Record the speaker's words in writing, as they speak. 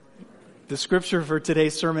The scripture for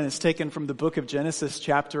today's sermon is taken from the book of Genesis,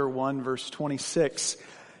 chapter 1, verse 26.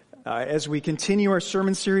 As we continue our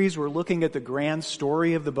sermon series, we're looking at the grand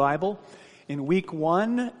story of the Bible. In week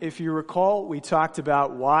 1, if you recall, we talked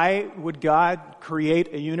about why would God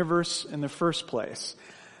create a universe in the first place.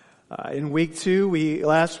 In week 2,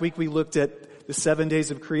 last week we looked at the 7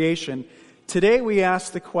 days of creation. Today we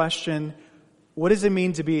ask the question, what does it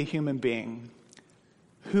mean to be a human being?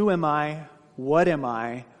 Who am I? What am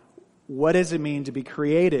I? What does it mean to be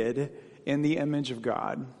created in the image of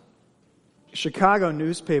God? A Chicago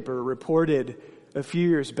newspaper reported a few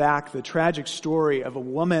years back the tragic story of a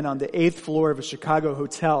woman on the 8th floor of a Chicago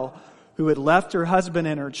hotel who had left her husband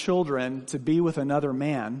and her children to be with another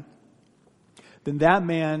man. Then that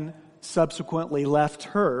man subsequently left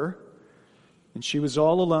her, and she was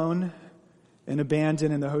all alone and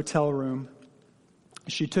abandoned in the hotel room.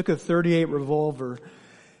 She took a .38 revolver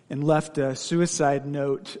and left a suicide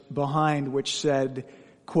note behind which said,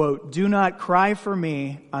 quote, "Do not cry for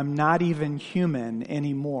me, I'm not even human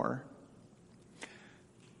anymore."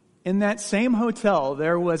 In that same hotel,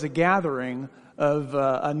 there was a gathering of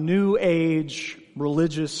a New Age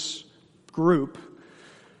religious group.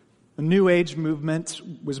 A New Age movement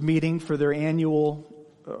was meeting for their annual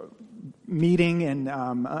meeting, and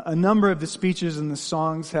a number of the speeches and the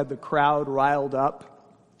songs had the crowd riled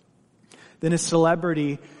up. Then a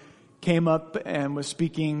celebrity came up and was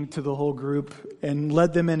speaking to the whole group and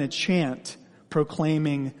led them in a chant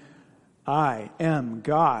proclaiming, "I am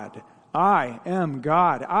God, I am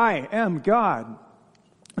God, I am God."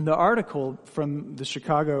 And the article from the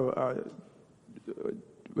Chicago,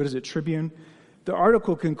 Tribune? The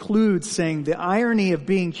article concludes saying, "The irony of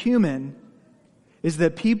being human is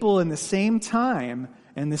that people in the same time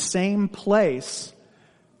and the same place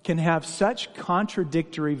can have such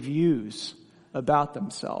contradictory views about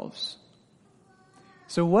themselves."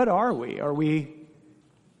 So what are we? Are we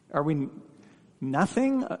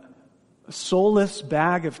nothing? A soulless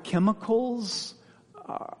bag of chemicals?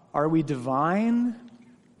 Are we divine?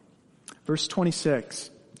 Verse 26,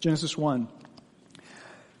 Genesis 1.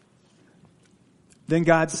 Then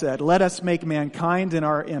God said, "Let us make mankind in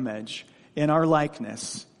our image, in our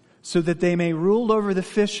likeness, so that they may rule over the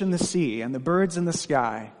fish in the sea and the birds in the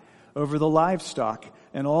sky, over the livestock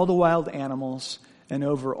and all the wild animals, and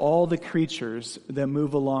over all the creatures that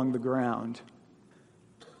move along the ground."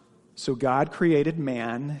 So God created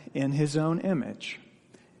man in his own image.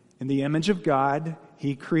 In the image of God,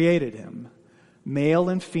 he created him. Male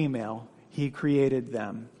and female, he created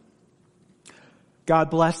them. God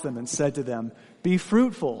blessed them and said to them, "Be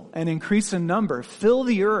fruitful and increase in number, fill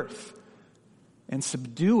the earth and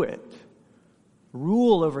subdue it.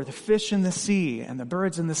 Rule over the fish in the sea and the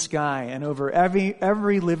birds in the sky and over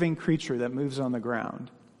every living creature that moves on the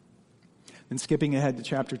ground." Then skipping ahead to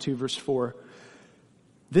chapter 2, verse 4.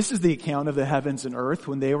 "This is the account of the heavens and earth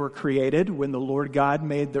when they were created, when the Lord God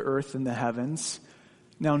made the earth and the heavens.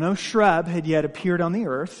 Now no shrub had yet appeared on the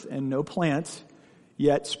earth, and no plant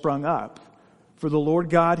yet sprung up. For the Lord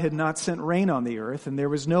God had not sent rain on the earth, and there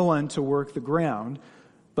was no one to work the ground.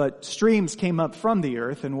 But streams came up from the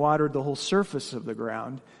earth and watered the whole surface of the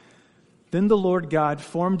ground. Then the Lord God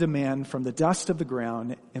formed a man from the dust of the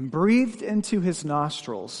ground and breathed into his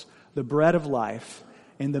nostrils the breath of life,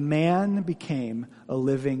 and the man became a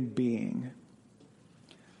living being."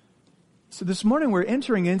 So this morning we're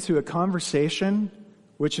entering into a conversation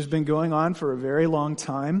which has been going on for a very long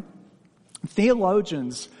time.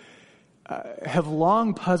 Theologians have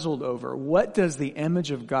long puzzled over, what does the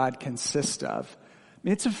image of God consist of?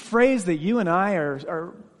 It's a phrase that you and I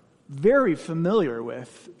are very familiar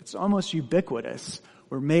with. It's almost ubiquitous.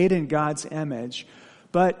 We're made in God's image.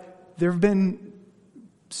 But there have been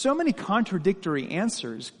so many contradictory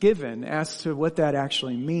answers given as to what that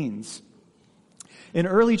actually means. In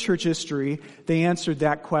early church history, they answered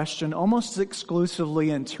that question almost exclusively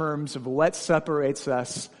in terms of what separates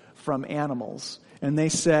us from animals. And they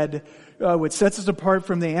said, what sets us apart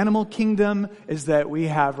from the animal kingdom is that we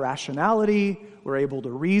have rationality, we're able to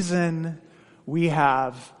reason, we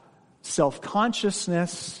have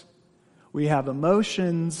self-consciousness, we have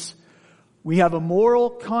emotions, we have a moral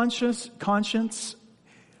conscience.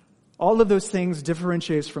 All of those things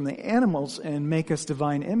differentiate us from the animals and make us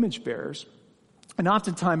divine image bearers. And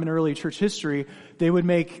oftentimes in early church history, they would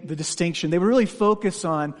make the distinction. They would really focus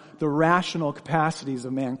on the rational capacities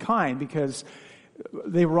of mankind because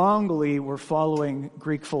they wrongly were following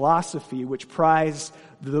Greek philosophy, which prized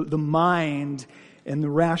the mind and the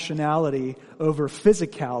rationality over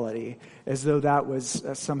physicality, as though that was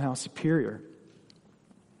somehow superior.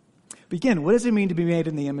 But again, what does it mean to be made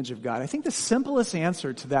in the image of God? I think the simplest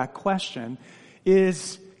answer to that question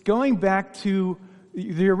is going back to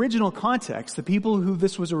the original context, the people who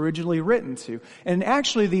this was originally written to. And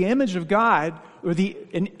actually the image of God,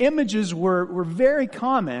 and images were very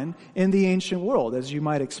common in the ancient world, as you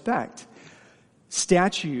might expect.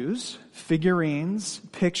 Statues, figurines,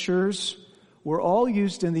 pictures were all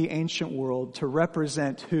used in the ancient world to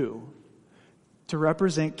represent who? To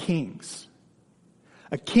represent kings.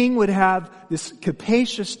 A king would have this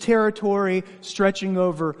capacious territory stretching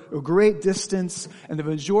over a great distance, and the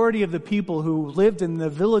majority of the people who lived in the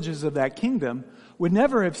villages of that kingdom would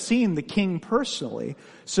never have seen the king personally.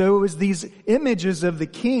 So it was these images of the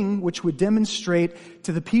king which would demonstrate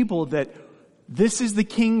to the people that this is the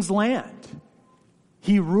king's land.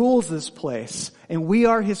 He rules this place, and we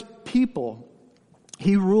are his people.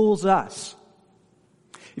 He rules us.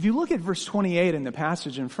 If you look at verse 28 in the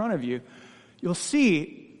passage in front of you, you'll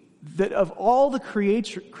see that of all the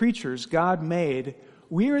creatures God made,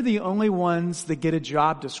 we are the only ones that get a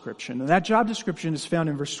job description. And that job description is found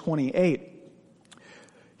in verse 28.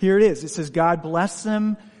 Here it is. It says, God blessed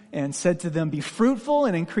them and said to them, be fruitful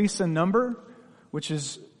and increase in number, which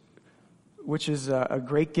is a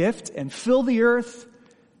great gift, and fill the earth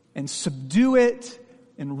and subdue it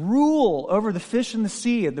and rule over the fish in the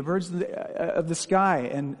sea and the birds of the sky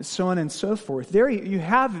and so on and so forth. There you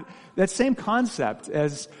have that same concept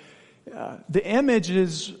as the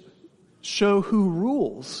images show who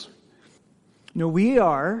rules. We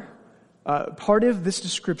are, part of this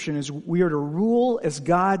description is we are to rule as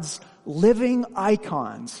God's living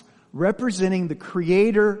icons, representing the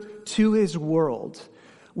Creator to His world.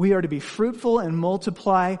 We are to be fruitful and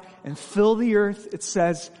multiply and fill the earth, it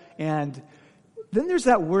says, and then there's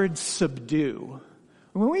that word subdue.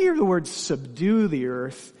 When we hear the word subdue the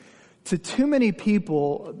earth, to too many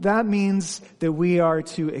people, that means that we are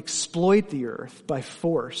to exploit the earth by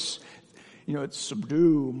force. It's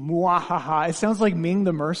subdue, muahaha. It sounds like Ming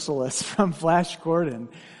the Merciless from Flash Gordon.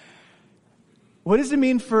 What does it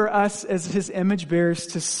mean for us as his image bearers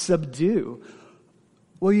to subdue?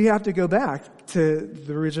 Well, you have to go back to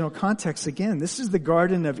the original context again. This is the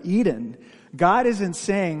Garden of Eden. God isn't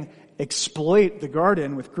saying exploit the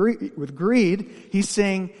garden with greed. He's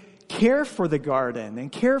saying care for the garden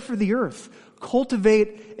and care for the earth.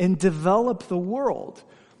 Cultivate and develop the world.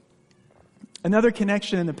 Another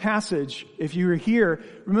connection in the passage, if you were here,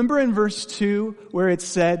 remember in verse 2 where it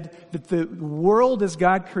said that the world as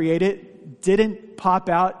God created didn't pop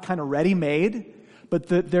out kind of ready-made, but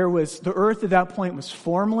that the earth at that point was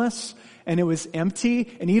formless and it was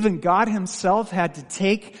empty, and even God himself had to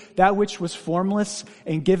take that which was formless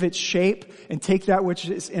and give it shape, and take that which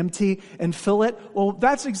is empty and fill it. Well,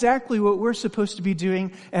 that's exactly what we're supposed to be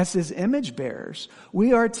doing as his image bearers.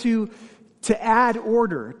 We are to add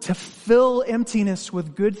order, to fill emptiness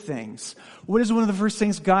with good things. What is one of the first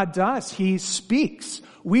things God does? He speaks.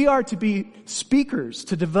 We are to be speakers,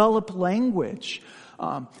 to develop language.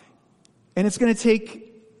 And it's going to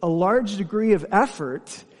take a large degree of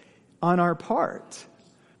effort on our part.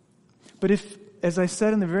 But if, as I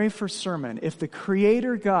said in the very first sermon, if the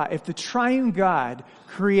Creator God, if the Triune God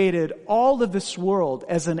created all of this world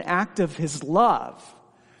as an act of his love,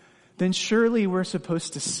 then surely we're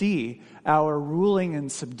supposed to see our ruling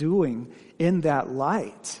and subduing in that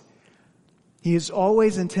light. He has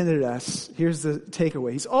always intended us, here's the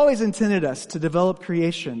takeaway, he's always intended us to develop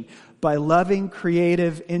creation by loving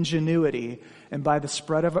creative ingenuity and by the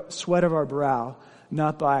sweat of our brow,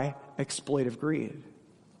 not by exploitive greed.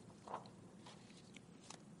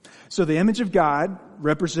 So the image of God,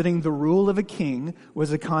 representing the rule of a king,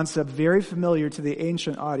 was a concept very familiar to the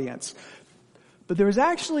ancient audience. But there was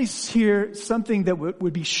actually here something that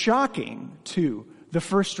would be shocking to the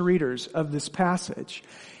first readers of this passage.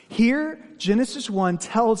 Here, Genesis 1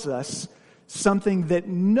 tells us something that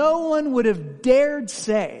no one would have dared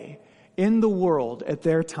say in the world at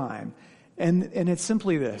their time. And it's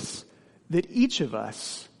simply this, that each of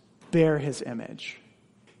us bear his image.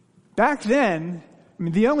 Back then,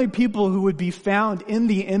 the only people who would be found in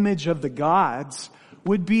the image of the gods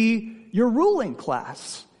would be your ruling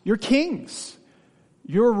class, your kings,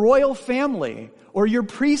 your royal family, or your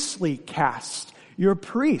priestly caste, your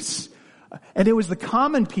priests. And it was the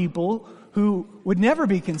common people who would never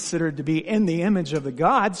be considered to be in the image of the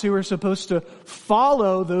gods, who were supposed to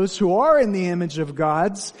follow those who are in the image of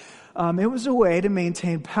gods. It was a way to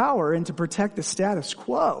maintain power and to protect the status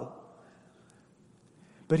quo.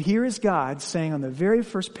 But here is God saying on the very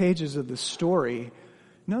first pages of the story,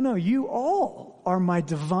 no, you all are my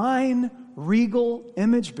divine, regal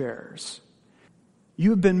image bearers. You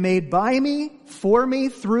have been made by me, for me,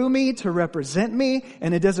 through me, to represent me.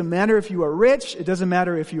 And it doesn't matter if you are rich. It doesn't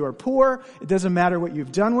matter if you are poor. It doesn't matter what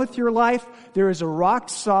you've done with your life. There is a rock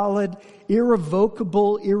solid,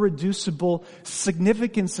 irrevocable, irreducible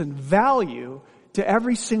significance and value to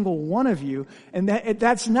every single one of you. And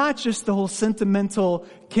that's not just the whole sentimental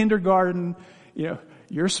kindergarten,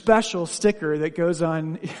 you're special sticker that goes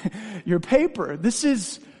on your paper. This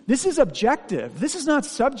is objective. This is not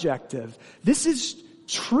subjective. This is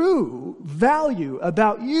true value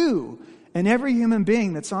about you and every human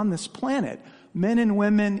being that's on this planet, men and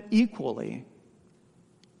women equally.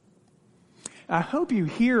 I hope you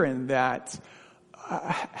hear in that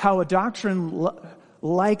how a doctrine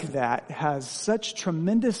like that has such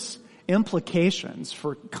tremendous implications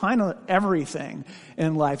for kind of everything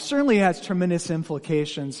in life. Certainly has tremendous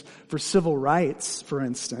implications for civil rights, for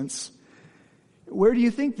instance. Where do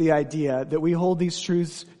you think the idea that we hold these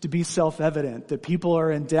truths to be self-evident, that people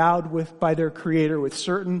are endowed by their Creator with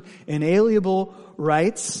certain inalienable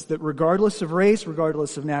rights, that regardless of race,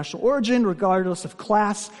 regardless of national origin, regardless of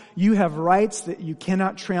class, you have rights that you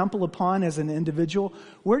cannot trample upon as an individual?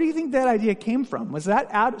 Where do you think that idea came from? Was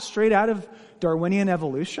that straight out of Darwinian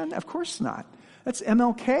evolution? Of course not. That's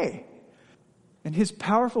MLK. In his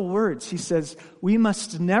powerful words, he says, we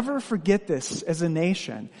must never forget this as a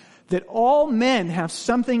nation, that all men have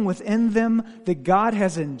something within them that God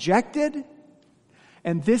has injected,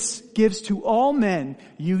 and this gives to all men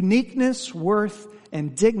uniqueness, worth,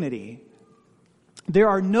 and dignity. There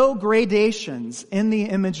are no gradations in the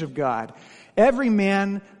image of God. Every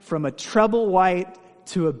man, from a treble white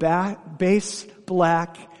to a bass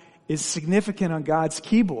black, is significant on God's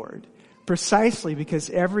keyboard, precisely because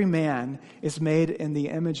every man is made in the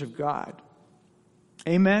image of God.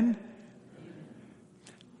 Amen?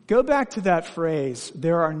 Go back to that phrase,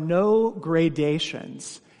 there are no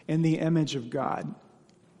gradations in the image of God.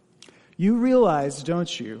 You realize,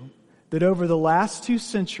 don't you, that over the last 2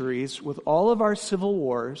 centuries, with all of our civil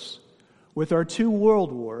wars, with our 2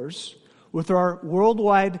 world wars, with our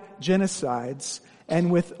worldwide genocides,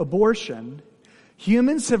 and with abortion,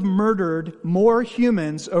 humans have murdered more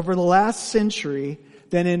humans over the last century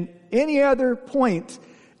than in any other point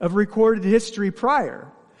of recorded history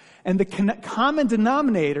prior. And the common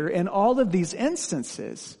denominator in all of these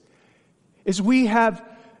instances is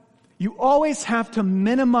you always have to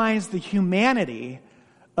minimize the humanity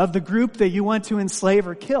of the group that you want to enslave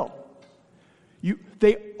or kill.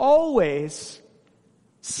 They always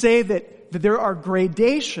say that there are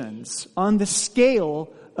gradations on the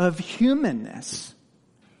scale of humanness.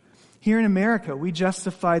 Here in America, we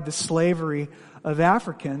justified the slavery of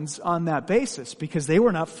Africans on that basis because they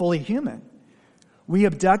were not fully human. We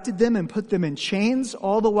abducted them and put them in chains,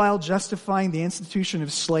 all the while justifying the institution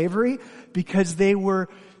of slavery because they were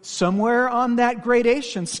somewhere on that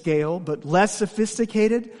gradation scale, but less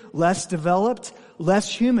sophisticated, less developed, less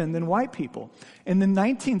human than white people. In the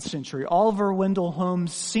 19th century, Oliver Wendell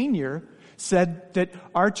Holmes Sr. said that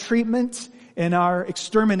our treatment and our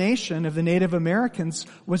extermination of the Native Americans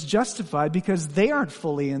was justified because they aren't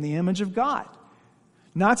fully in the image of God.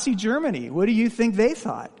 Nazi Germany, what do you think they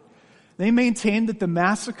thought? They maintained that the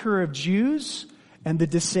massacre of Jews and the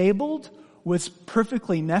disabled was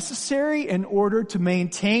perfectly necessary in order to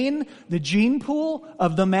maintain the gene pool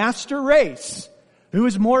of the master race, who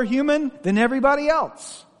is more human than everybody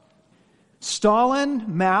else.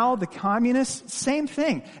 Stalin, Mao, the communists, same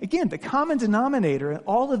thing. Again, the common denominator in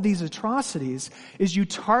all of these atrocities is you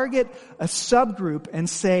target a subgroup and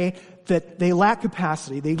say that they lack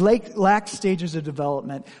capacity, they lack stages of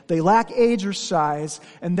development, they lack age or size,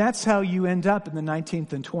 and that's how you end up in the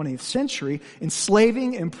 19th and 20th century,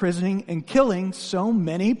 enslaving, imprisoning, and killing so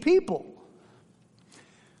many people.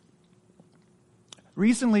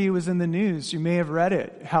 Recently, it was in the news, you may have read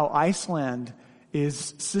it, how Iceland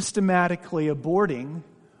is systematically aborting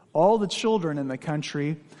all the children in the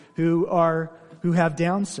country who have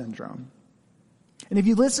Down syndrome. And if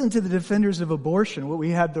you listen to the defenders of abortion, what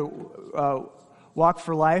we had the Walk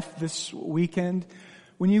for Life this weekend,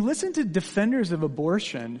 when you listen to defenders of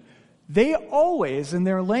abortion, they always, in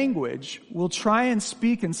their language, will try and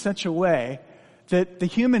speak in such a way that the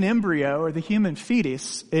human embryo or the human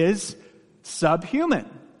fetus is subhuman.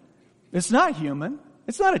 It's not human.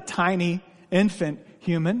 It's not a tiny infant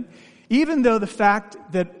human, even though the fact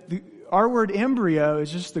that our word embryo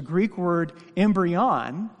is just the Greek word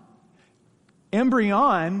embryon.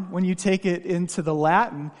 Embryon, when you take it into the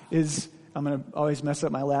Latin, is, I'm going to always mess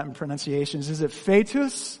up my Latin pronunciations, is it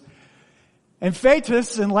fetus? And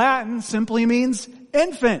fetus in Latin simply means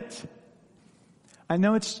infant. I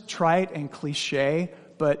know it's trite and cliche,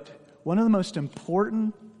 but one of the most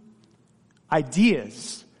important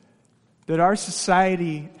ideas that our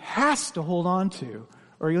society has to hold on to,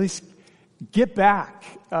 or at least get back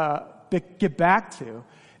to,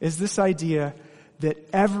 is this idea that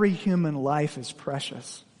every human life is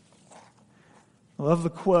precious. I love the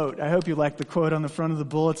quote. I hope you like the quote on the front of the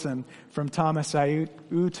bulletin from Thomas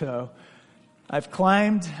Aiuto. I've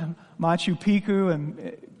climbed Machu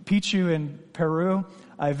Picchu in Peru.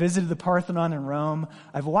 I visited the Parthenon in Rome.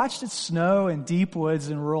 I've watched it snow in deep woods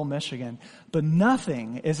in rural Michigan. But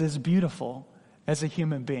nothing is as beautiful as a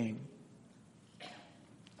human being.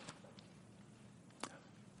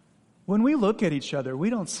 When we look at each other,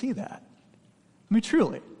 we don't see that. I mean,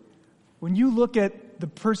 truly. When you look at the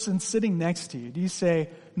person sitting next to you, do you say,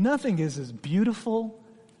 nothing is as beautiful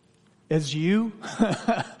as you?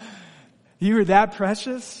 You are that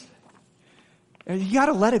precious? You got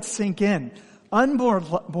to let it sink in.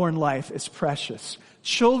 Unborn life is precious.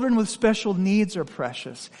 Children with special needs are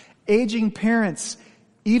precious. Aging parents,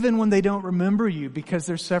 even when they don't remember you because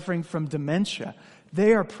they're suffering from dementia,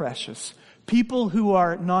 they are precious. People who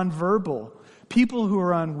are nonverbal, people who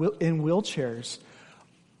are in wheelchairs,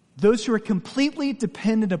 those who are completely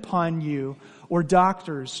dependent upon you or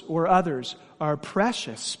doctors or others are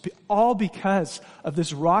precious, all because of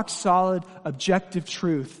this rock-solid, objective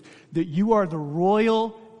truth that you are the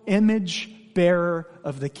royal image bearer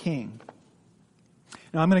of the King.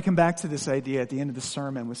 Now, I'm going to come back to this idea at the end of the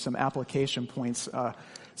sermon with some application points,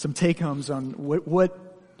 some take-homes on what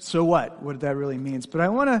that really means. But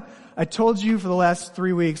I told you for the last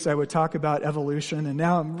 3 weeks I would talk about evolution, and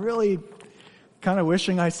now I'm really kind of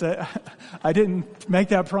wishing I didn't make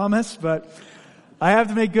that promise, but I have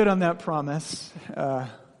to make good on that promise.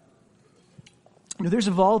 There's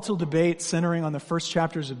a volatile debate centering on the first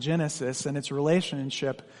chapters of Genesis and its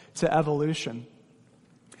relationship to evolution.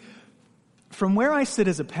 From where I sit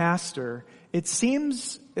as a pastor, it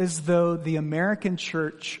seems as though the American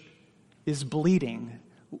church is bleeding.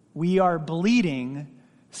 We are bleeding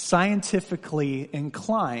scientifically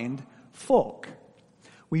inclined folk.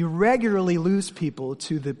 We regularly lose people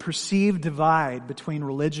to the perceived divide between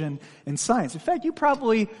religion and science. In fact, you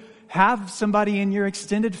probably have somebody in your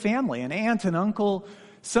extended family, an aunt, an uncle,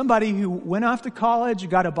 somebody who went off to college,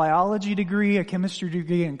 got a biology degree, a chemistry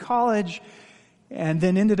degree in college, and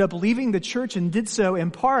then ended up leaving the church and did so in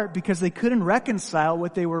part because they couldn't reconcile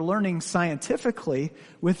what they were learning scientifically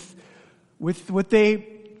with what they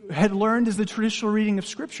had learned as the traditional reading of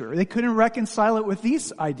Scripture. They couldn't reconcile it with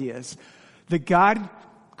these ideas. That God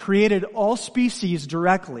created all species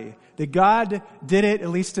directly. That God did it, at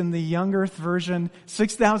least in the young earth version,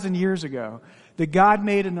 6,000 years ago. That God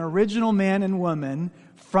made an original man and woman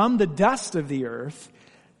from the dust of the earth,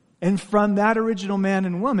 and from that original man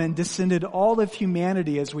and woman descended all of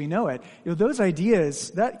humanity as we know it. Those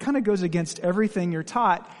ideas, that kind of goes against everything you're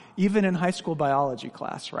taught, even in high school biology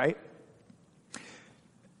class, right?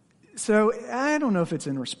 So I don't know if it's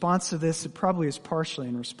in response to this. It probably is partially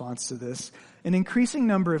in response to this. An increasing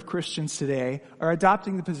number of Christians today are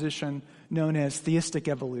adopting the position known as theistic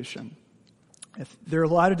evolution. There are a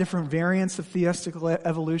lot of different variants of theistic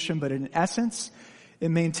evolution, but in essence, it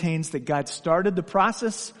maintains that God started the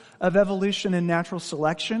process of evolution and natural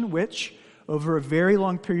selection, which, over a very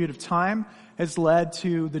long period of time, has led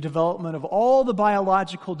to the development of all the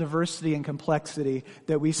biological diversity and complexity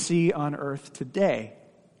that we see on Earth today.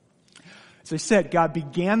 As I said, God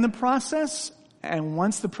began the process, and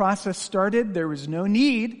once the process started, there was no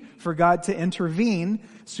need for God to intervene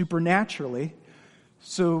supernaturally.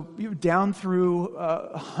 So down through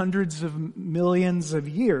hundreds of millions of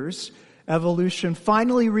years, evolution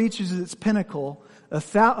finally reaches its pinnacle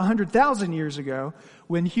 100,000 years ago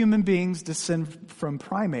when human beings descend from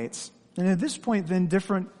primates. And at this point, then,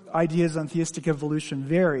 different ideas on theistic evolution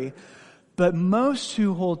vary. But most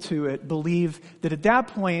who hold to it believe that at that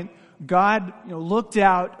point, God looked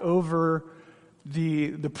out over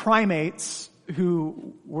the primates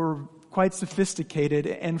who were quite sophisticated,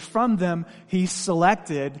 and from them he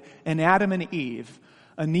selected an Adam and Eve,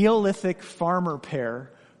 a Neolithic farmer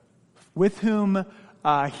pair, with whom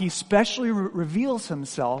he specially reveals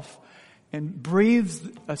himself and breathes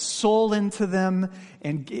a soul into them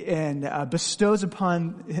and bestows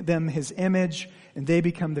upon them his image, and they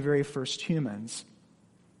become the very first humans.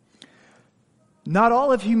 Not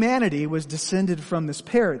all of humanity was descended from this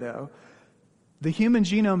pair, though. The human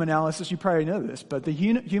genome analysis, you probably know this, but the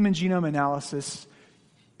human genome analysis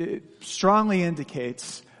strongly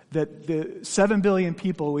indicates that the 7 billion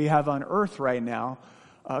people we have on Earth right now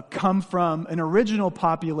come from an original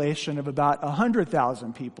population of about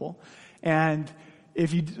 100,000 people. And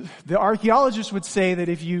the archaeologists would say that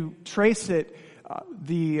if you trace it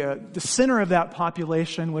the center of that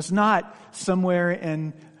population was not somewhere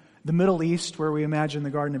in the Middle East where we imagine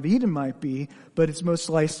the Garden of Eden might be, but it's most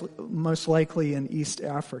likely in East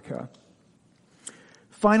Africa.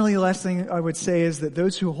 Finally, the last thing I would say is that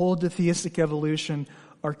those who hold to theistic evolution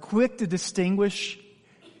are quick to distinguish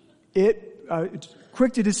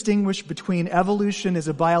between evolution as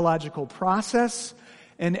a biological process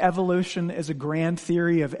and evolution as a grand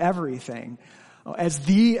theory of everything, as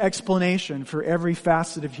the explanation for every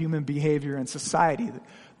facet of human behavior and society.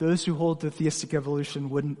 Those who hold to theistic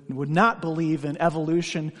evolution would not believe in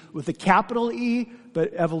evolution with a capital E,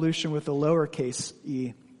 but evolution with a lowercase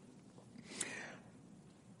e.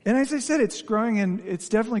 And as I said, it's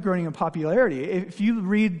definitely growing in popularity. If you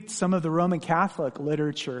read some of the Roman Catholic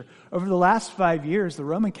literature, over the last 5 years, the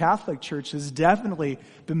Roman Catholic Church has definitely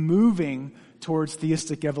been moving towards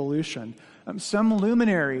theistic evolution. Some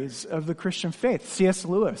luminaries of the Christian faith, C.S.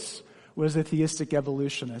 Lewis was a theistic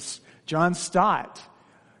evolutionist. John Stott,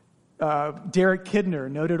 Derek Kidner,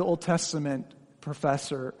 noted Old Testament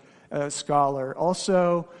professor, scholar.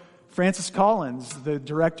 Also, Francis Collins, the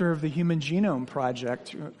director of the Human Genome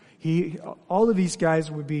Project. All of these guys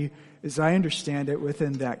would be, as I understand it,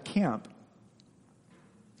 within that camp.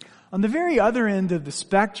 On the very other end of the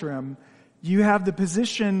spectrum, you have the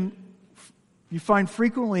position you find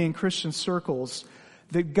frequently in Christian circles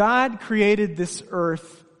that God created this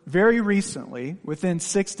earth very recently, within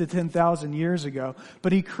 6,000 to 10,000 years ago,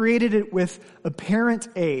 but He created it with apparent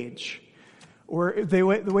age. Or the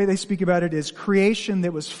way they speak about it is creation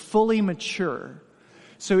that was fully mature.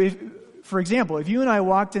 So for example, if you and I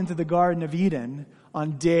walked into the Garden of Eden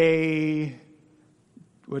on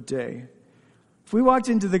what day? If we walked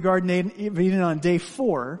into the Garden of Eden on day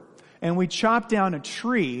 4, and we chopped down a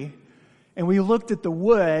tree, and we looked at the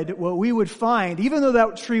wood, what we would find, even though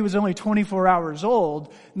that tree was only 24 hours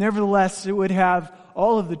old, nevertheless it would have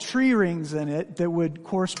all of the tree rings in it that would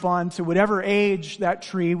correspond to whatever age that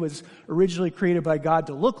tree was originally created by God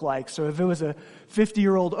to look like. So if it was a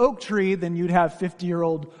 50-year-old oak tree, then you'd have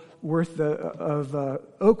 50-year-old worth of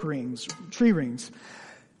oak rings, tree rings.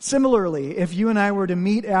 Similarly, if you and I were to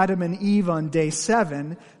meet Adam and Eve on day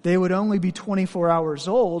 7, they would only be 24 hours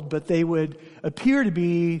old, but they would appear to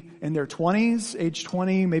be in their 20s, age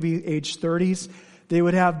 20, maybe age 30s. They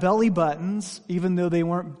would have belly buttons, even though they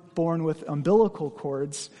weren't born with umbilical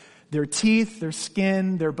cords. Their teeth, their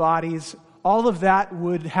skin, their bodies, all of that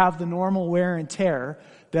would have the normal wear and tear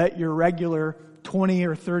that your regular 20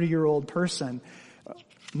 or 30-year-old person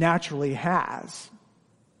naturally has.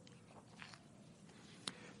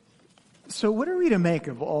 So what are we to make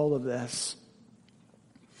of all of this?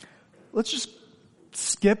 Let's just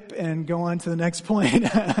skip and go on to the next point.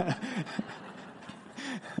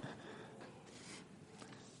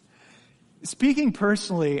 Speaking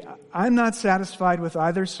personally, I'm not satisfied with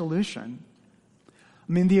either solution.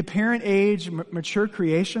 I mean, the apparent age, mature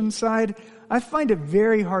creation side, I find it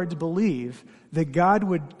very hard to believe that God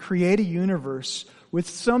would create a universe with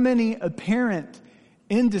so many apparent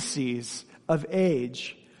indices of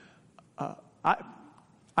age.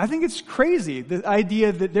 I think it's crazy, the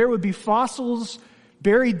idea that there would be fossils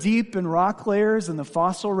buried deep in rock layers in the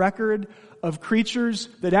fossil record of creatures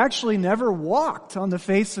that actually never walked on the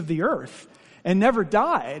face of the earth and never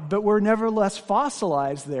died, but were nevertheless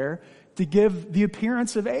fossilized there to give the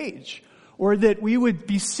appearance of age. Or that we would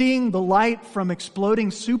be seeing the light from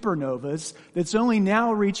exploding supernovas that's only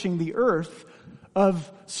now reaching the earth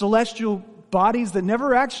of celestial bodies that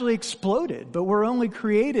never actually exploded, but were only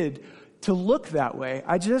created to look that way.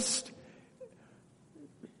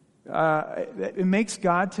 It makes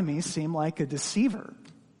God to me seem like a deceiver.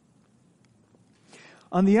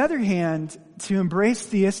 On the other hand, to embrace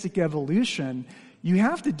theistic evolution, you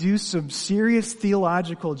have to do some serious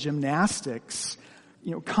theological gymnastics,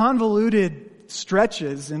 convoluted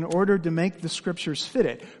stretches in order to make the scriptures fit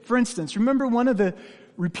it. For instance, remember one of the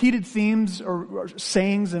repeated themes or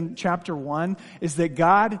sayings in chapter 1 is that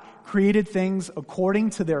God created things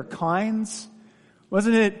according to their kinds.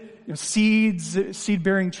 Wasn't it seeds,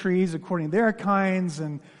 seed-bearing trees according to their kinds?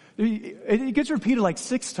 And it gets repeated like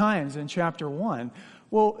 6 times in chapter 1.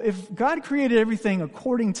 Well, if God created everything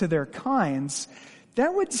according to their kinds,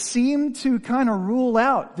 that would seem to kind of rule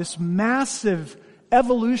out this massive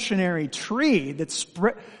evolutionary tree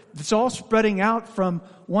that's all spreading out from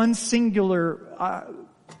one singular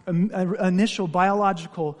initial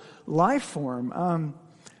biological life form.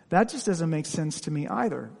 That just doesn't make sense to me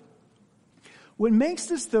either. What makes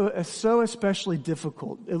this so especially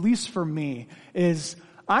difficult, at least for me, is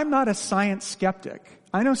I'm not a science skeptic.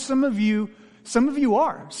 I know some of you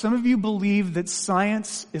are. Some of you believe that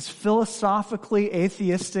science is philosophically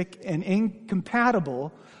atheistic and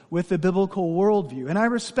incompatible with the biblical worldview. And I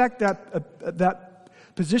respect that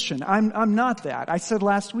position. I'm not that. I said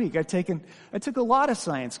last week, I took a lot of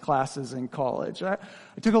science classes in college. I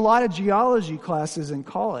took a lot of geology classes in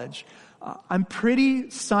college. I'm pretty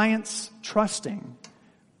science trusting,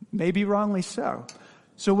 maybe wrongly so.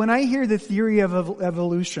 So when I hear the theory of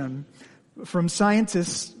evolution from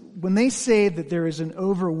scientists, when they say that there is an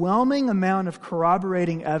overwhelming amount of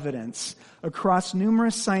corroborating evidence across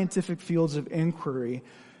numerous scientific fields of inquiry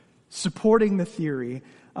supporting the theory,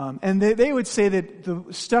 and they would say that the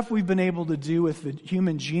stuff we've been able to do with the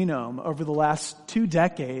human genome over the last 2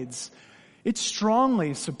 decades, it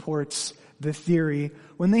strongly supports the theory.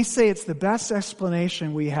 When they say it's the best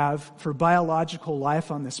explanation we have for biological life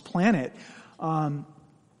on this planet,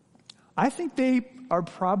 I think they are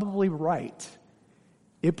probably right.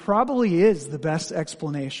 It probably is the best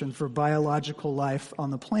explanation for biological life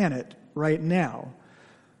on the planet right now.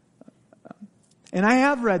 And I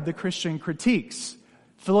have read the Christian critiques.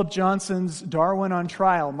 Philip Johnson's Darwin on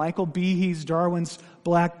Trial, Michael Behe's Darwin's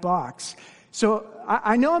Black Box. So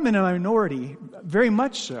I know I'm in a minority, very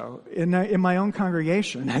much so, in my own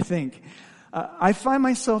congregation, I think. I find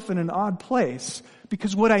myself in an odd place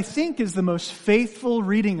because what I think is the most faithful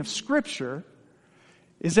reading of Scripture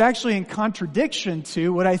is actually in contradiction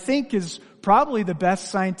to what I think is probably the best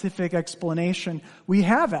scientific explanation we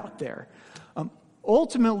have out there.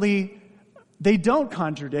 Ultimately, they don't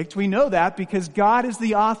contradict. We know that because God is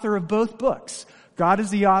the author of both books. God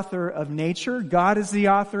is the author of nature. God is the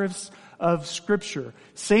author of Scripture.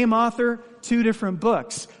 Same author, 2 different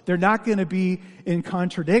books. They're not going to be in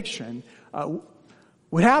contradiction.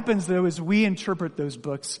 What happens, though, is we interpret those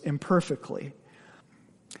books imperfectly.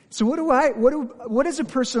 So what does a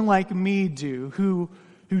person like me do who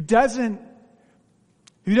doesn't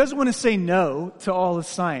want to say no to all of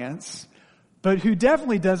science, but who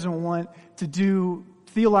definitely doesn't want to do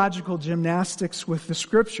theological gymnastics with the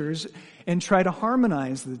Scriptures and try to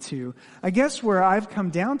harmonize the two? I guess where I've come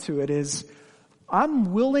down to it is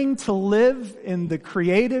I'm willing to live in the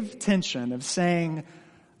creative tension of saying,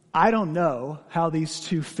 I don't know how these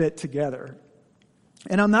two fit together.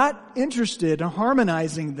 And I'm not interested in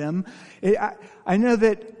harmonizing them. I know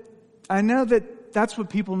that that's what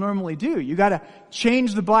people normally do. You got to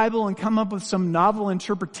change the Bible and come up with some novel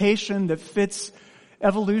interpretation that fits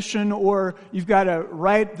evolution, or you've got to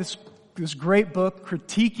write this great book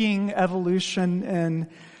critiquing evolution, and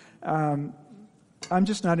I'm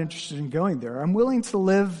just not interested in going there. I'm willing to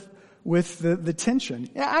live with the tension.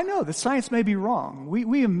 Yeah, I know the science may be wrong.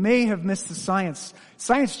 We may have missed the science.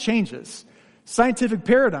 Science changes. Scientific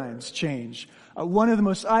paradigms change. One of the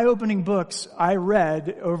most eye-opening books I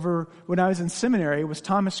read over when I was in seminary was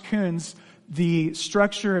Thomas Kuhn's The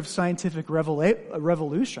Structure of Scientific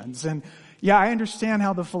Revolutions. And yeah, I understand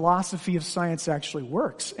how the philosophy of science actually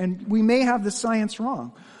works. And we may have the science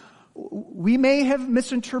wrong. We may have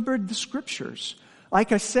misinterpreted the Scriptures.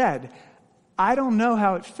 Like I said, I don't know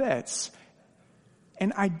how it fits.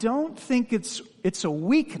 And I don't think it's a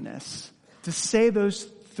weakness to say those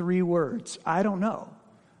 3 words. I don't know.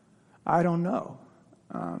 I don't know.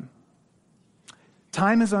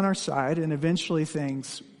 Time is on our side, and eventually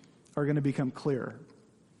things are going to become clearer.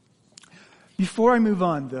 Before I move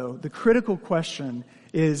on, though, the critical question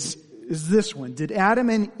is this one. Did Adam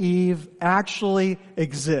and Eve actually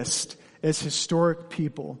exist as historic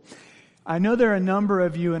people? I know there are a number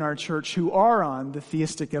of you in our church who are on the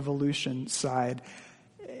theistic evolution side,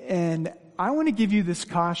 and I want to give you this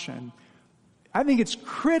caution. I think it's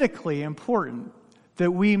critically important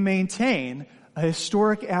that we maintain a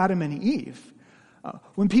historic Adam and Eve.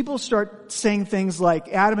 When people start saying things like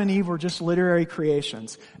Adam and Eve were just literary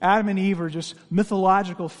creations, Adam and Eve are just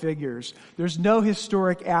mythological figures, there's no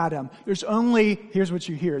historic Adam, here's what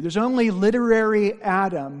you hear, there's only literary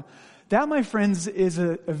Adam, that, my friends, is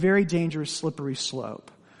a very dangerous slippery slope.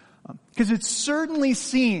 Because it certainly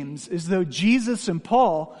seems as though Jesus and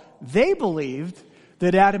Paul, they believed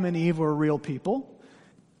that Adam and Eve were real people.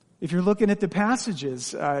 If you're looking at the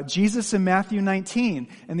passages, Jesus in Matthew 19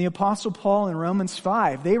 and the Apostle Paul in Romans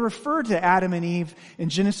 5, they refer to Adam and Eve in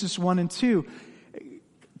Genesis 1 and 2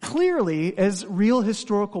 clearly as real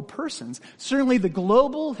historical persons. Certainly the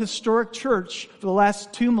global historic church for the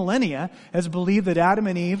last 2 millennia has believed that Adam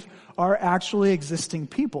and Eve are actually existing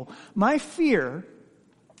people. My fear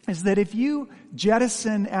is that if you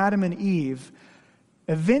jettison Adam and Eve,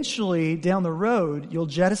 eventually, down the road, you'll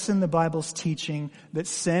jettison the Bible's teaching that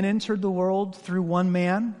sin entered the world through one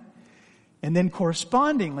man, and then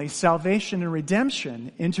correspondingly, salvation and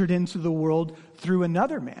redemption entered into the world through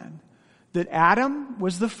another man. that Adam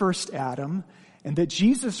was the first Adam and that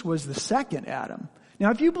Jesus was the second Adam.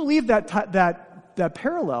 Now, if you believe that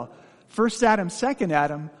parallel, first Adam, second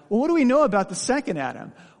Adam, well, what do we know about the second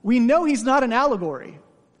Adam? We know he's not an allegory.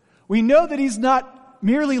 We know that he's not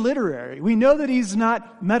merely literary. We know that he's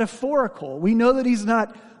not metaphorical. We know that he's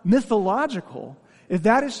not mythological. If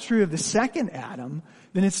that is true of the second Adam,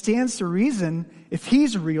 then it stands to reason, if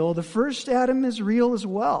he's real, the first Adam is real as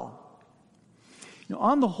well.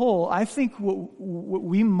 On the whole, I think what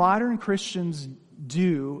we modern Christians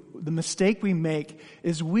do, the mistake we make,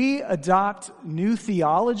 is we adopt new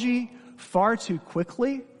theology far too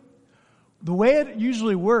quickly. The way it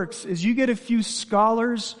usually works is you get a few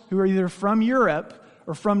scholars who are either from Europe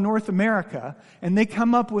or from North America, and they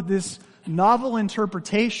come up with this novel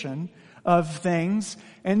interpretation of things,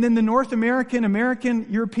 and then the North American,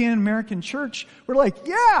 European American church, we're like,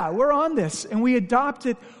 yeah, we're on this, and we adopt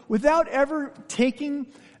it without ever taking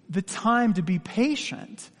the time to be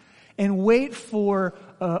patient and wait for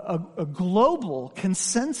a global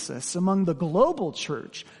consensus among the global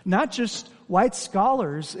church, not just white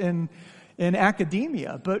scholars in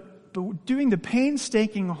academia, but doing the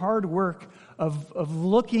painstaking hard work of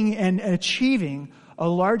looking and achieving a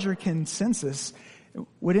larger consensus.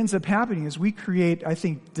 What ends up happening is we create, I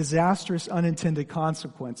think, disastrous unintended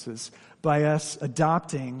consequences by us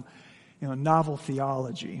adopting, novel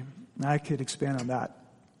theology. I could expand on that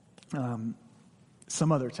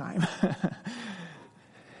some other time.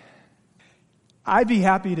 I'd be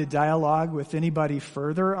happy to dialogue with anybody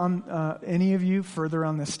further on any of you further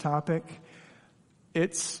on this topic.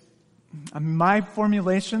 My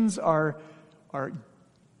formulations are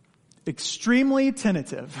extremely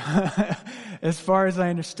tentative as far as I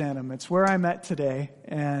understand them. It's where I'm at today,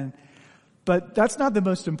 but that's not the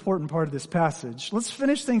most important part of this passage. Let's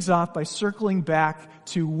finish things off by circling back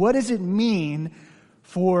to what does it mean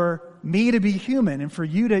for me to be human and for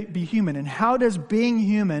you to be human, and how does being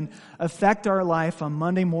human affect our life on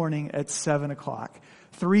Monday morning at 7 o'clock?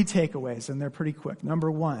 3 takeaways, and they're pretty quick. Number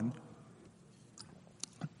 1,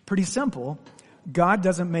 pretty simple, God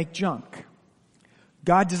doesn't make junk.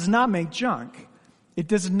 God does not make junk. It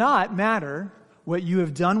does not matter what you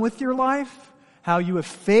have done with your life, how you have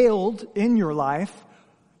failed in your life,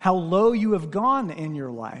 how low you have gone in your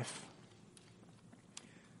life.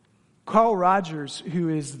 Carl Rogers, who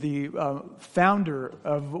is the founder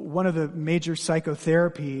of one of the major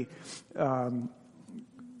psychotherapy,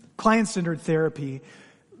 client-centered therapy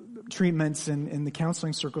treatments in the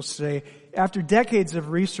counseling circles today, after decades of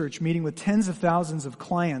research meeting with tens of thousands of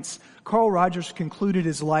clients, Carl Rogers concluded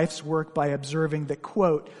his life's work by observing that,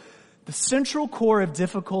 quote, "The central core of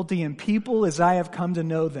difficulty in people as I have come to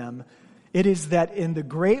know them, it is that in the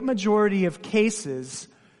great majority of cases,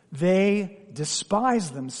 they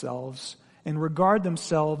despise themselves and regard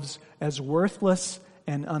themselves as worthless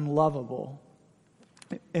and unlovable."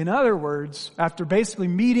 In other words, after basically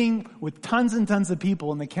meeting with tons and tons of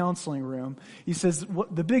people in the counseling room, he says,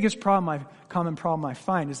 the biggest common problem I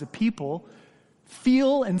find is that people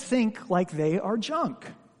feel and think like they are junk.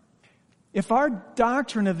 If our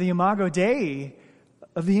doctrine of the Imago Dei,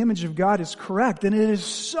 of the image of God, is correct, then it is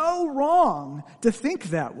so wrong to think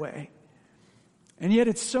that way. And yet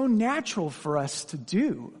it's so natural for us to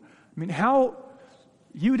do. I mean,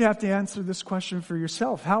 you would have to answer this question for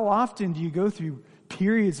yourself. How often do you go through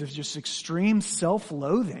periods of just extreme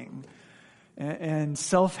self-loathing and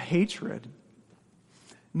self-hatred?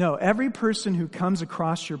 No, every person who comes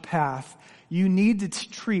across your path, you need to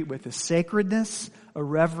treat with a sacredness, a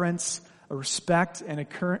reverence, a respect, and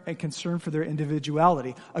a concern for their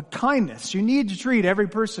individuality. A kindness. You need to treat every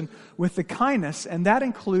person with the kindness, and that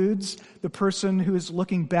includes the person who is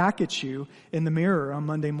looking back at you in the mirror on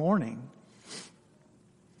Monday morning.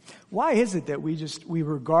 Why is it that we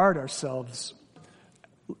regard ourselves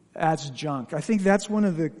as junk? I think that's one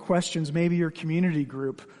of the questions maybe your community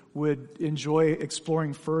group would enjoy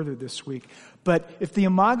exploring further this week. But if the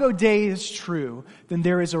Imago Dei is true, then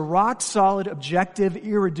there is a rock-solid, objective,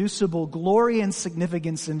 irreducible glory and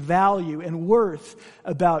significance and value and worth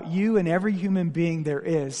about you and every human being there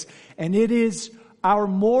is. And it is our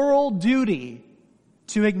moral duty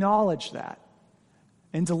to acknowledge that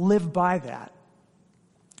and to live by that.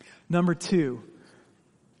 Number 2,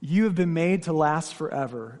 you have been made to last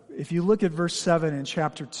forever. If you look at verse 7 in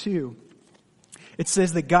chapter 2, it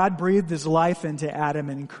says that God breathed His life into Adam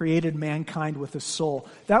and created mankind with a soul.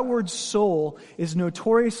 That word soul is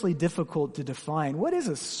notoriously difficult to define. What is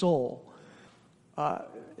a soul? A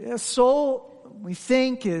soul, we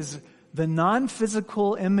think, is the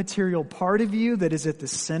non-physical, immaterial part of you that is at the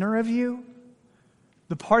center of you.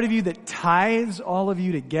 the part of you that ties all of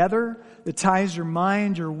you together, that ties your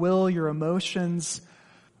mind, your will, your emotions.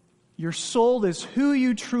 Your soul is who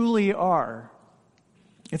you truly are.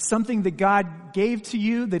 It's something that God gave to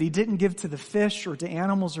you that He didn't give to the fish or to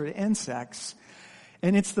animals or to insects.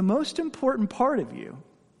 And it's the most important part of you.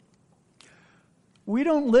 We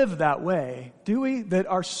don't live that way, do we? That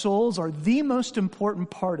our souls are the most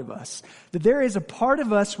important part of us. That there is a part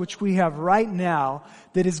of us which we have right now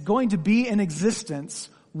that is going to be in existence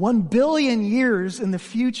 1 billion years in the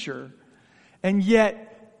future. And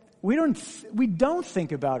yet, we don't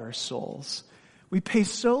think about our souls. We pay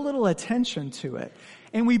so little attention to it.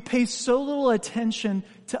 And we pay so little attention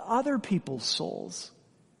to other people's souls.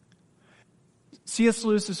 C.S.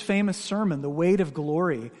 Lewis's famous sermon, The Weight of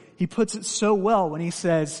Glory, he puts it so well when he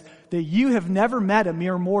says that you have never met a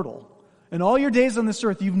mere mortal. In all your days on this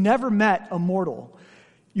earth, you've never met a mortal.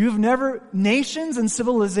 Nations and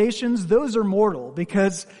civilizations, those are mortal,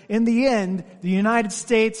 because in the end, the United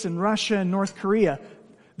States and Russia and North Korea,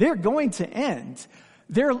 they're going to end.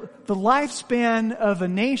 The lifespan of a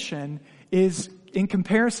nation is, in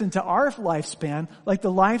comparison to our lifespan, like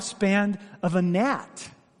the lifespan of a gnat.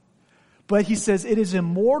 But he says, it is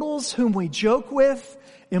immortals whom we joke with,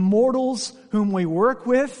 immortals whom we work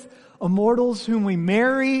with, immortals whom we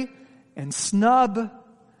marry and snub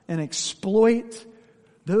and exploit.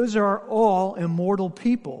 Those are all immortal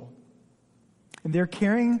people. And they're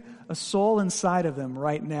carrying a soul inside of them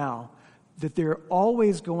right now that they're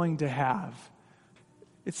always going to have.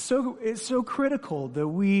 It's so critical that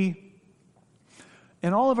we,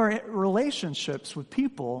 in all of our relationships with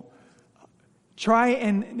people, try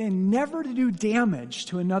and never to do damage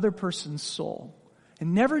to another person's soul.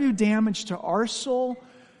 And never do damage to our soul,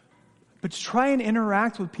 but to try and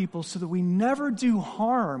interact with people so that we never do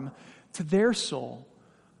harm to their soul.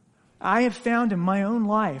 I have found in my own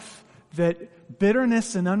life that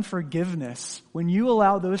bitterness and unforgiveness, when you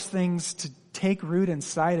allow those things to take root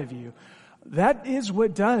inside of you, that is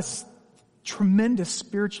what does tremendous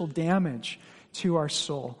spiritual damage to our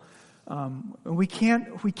soul. We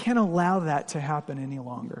can't allow that to happen any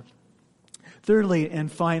longer. Thirdly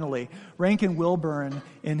and finally, Rankin Wilburn,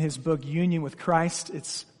 in his book Union with Christ,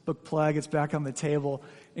 it's book plug, it's back on the table,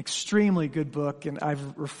 extremely good book, and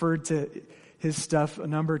I've referred to his stuff a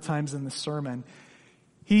number of times in the sermon.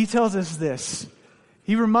 He tells us this.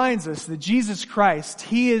 He reminds us that Jesus Christ,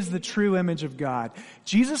 He is the true image of God.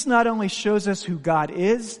 Jesus not only shows us who God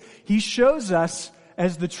is, He shows us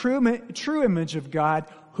as the true image of God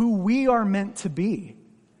who we are meant to be.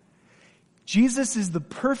 Jesus is the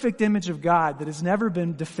perfect image of God that has never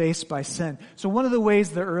been defaced by sin. So one of the ways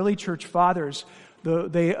the early church fathers,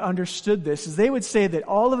 they understood this, is they would say that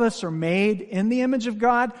all of us are made in the image of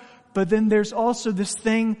God, but then there's also this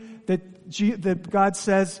thing that God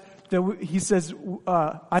says, He says,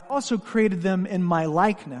 I also created them in my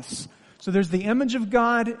likeness. So there's the image of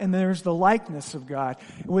God and there's the likeness of God.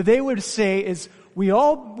 And what they would say is we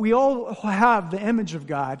all have the image of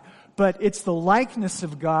God, but it's the likeness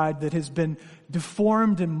of God that has been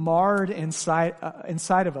deformed and marred inside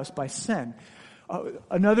of us by sin.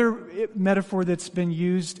 Another metaphor that's been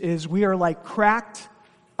used is we are like cracked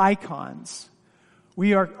icons.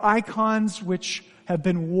 We are icons which have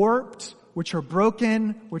been warped, which are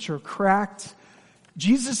broken, which are cracked.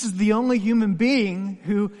 Jesus is the only human being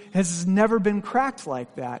who has never been cracked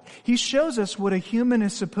like that. He shows us what a human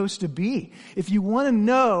is supposed to be. If you want to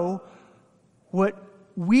know what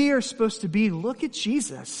we are supposed to be, look at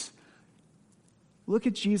Jesus. Look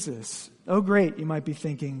at Jesus. Oh, great, you might be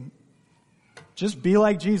thinking, just be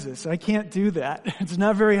like Jesus. I can't do that. It's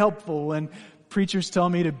not very helpful when preachers tell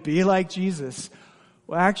me to be like Jesus.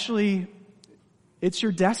 Well, actually, it's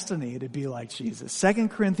your destiny to be like Jesus. 2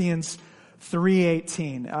 Corinthians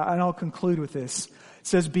 3:18, and I'll conclude with this. It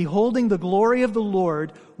says, beholding the glory of the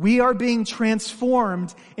Lord, we are being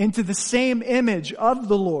transformed into the same image of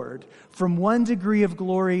the Lord, from one degree of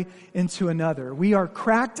glory into another. We are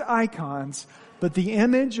cracked icons, but the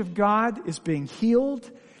image of God is being healed.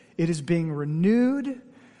 It is being renewed.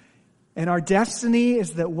 And our destiny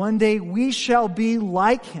is that one day we shall be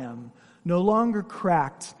like Him, no longer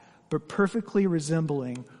cracked, but perfectly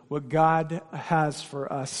resembling what God has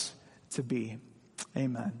for us to be.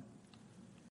 Amen.